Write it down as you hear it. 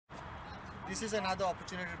This is another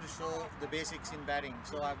opportunity to show the basics in batting.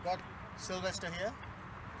 So I've got Sylvester here,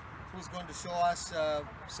 who's going to show us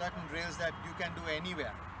certain drills that you can do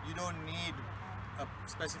anywhere. You don't need a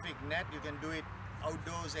specific net, you can do it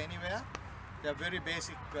outdoors anywhere. They're very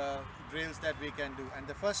basic drills that we can do. And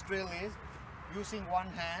the first drill is using one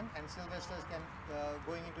hand, and Sylvester's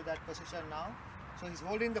going into that position now. So he's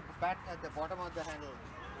holding the bat at the bottom of the handle.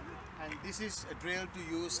 And this is a drill to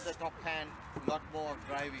use the top hand a lot more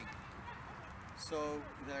driving. So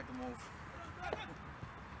you have to move.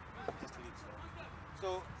 Just a little slow.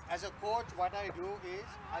 So as a coach, what I do is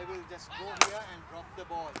I will just go here and drop the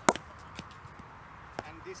ball.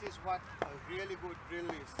 And this is what a really good drill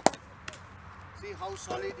is. See how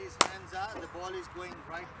solid his hands are? The ball is going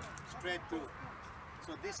right straight through.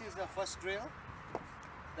 So this is the first drill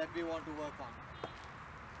that we want to work on.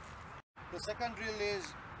 The second drill is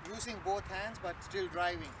using both hands but still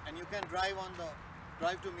driving. And you can drive on the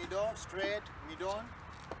drive to mid-off, straight, mid-on,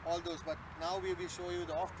 all those. But now we will show you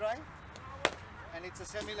the off-drive. And it's a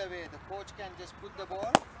similar way. The coach can just put the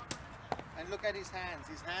ball and look at his hands.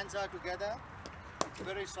 His hands are together. It's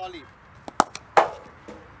very solid.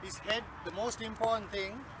 His head, the most important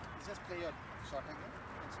thing is just play your shot again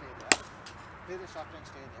and stay there. Play the shot and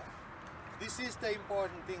stay there. This is the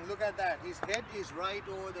important thing. Look at that. His head is right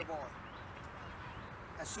over the ball.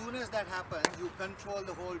 As soon as that happens, you control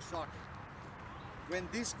the whole shot. When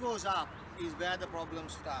this goes up is where the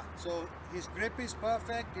problems start. So his grip is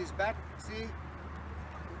perfect. His back, see,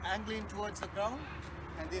 angling towards the ground.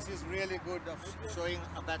 And this is really good of showing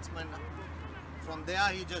a batsman. From there,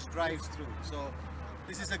 he just drives through. So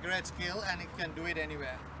this is a great skill and it can do it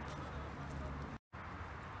anywhere.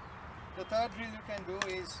 The third drill you can do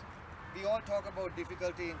is, we all talk about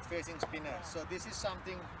difficulty in facing spinners. So this is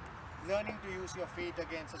something, learning to use your feet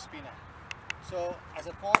against a spinner. So as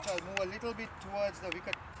a coach, I'll move a little bit towards the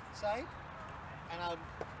wicket side and I'll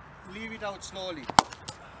leave it out slowly.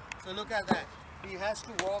 So look at that. He has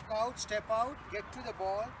to walk out, step out, get to the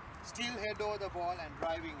ball, still head over the ball and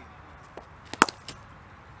driving it.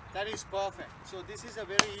 That is perfect. So this is a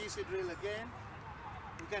very easy drill again.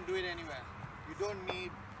 You can do it anywhere. You don't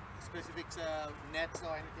need specific nets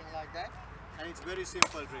or anything like that. And it's very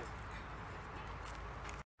simple drill.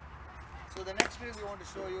 So the next drill we want to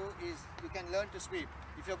show you is you can learn to sweep.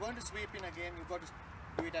 If you're going to sweep in a game, you've got to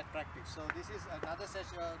do it at practice. So this is another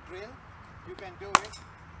session drill. You can do it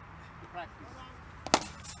to practice.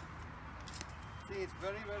 See, it's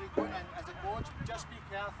very, very good. And as a coach, just be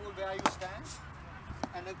careful where you stand.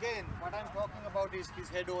 And again, what I'm talking about is his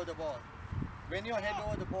head over the ball. When you're head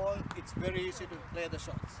over the ball, it's very easy to play the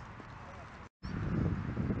shots.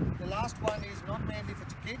 The last one is not mainly for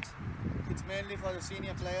kids, it's mainly for the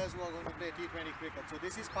senior players who are going to play T20 cricket. So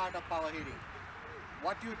this is part of power hitting.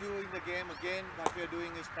 What you do in the game, again, what we're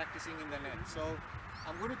doing is practicing in the net. So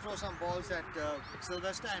I'm going to throw some balls at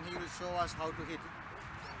Sylvester and he will show us how to hit it.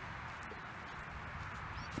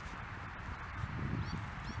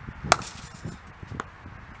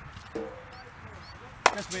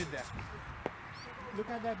 Just wait there. Look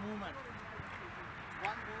at that movement.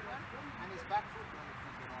 One movement and his back foot.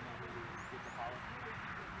 With the power.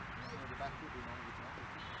 The back foot,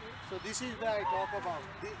 So this is where I talk about.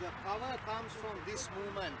 The power comes from this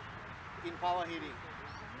movement in power hitting.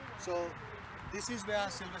 So this is where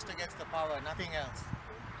Sylvester gets the power, nothing else.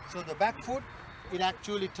 So the back foot, it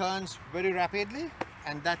actually turns very rapidly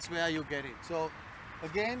and that's where you get it. So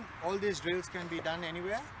again, all these drills can be done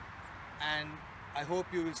anywhere. And I hope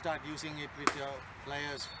you will start using it with your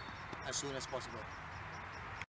players as soon as possible.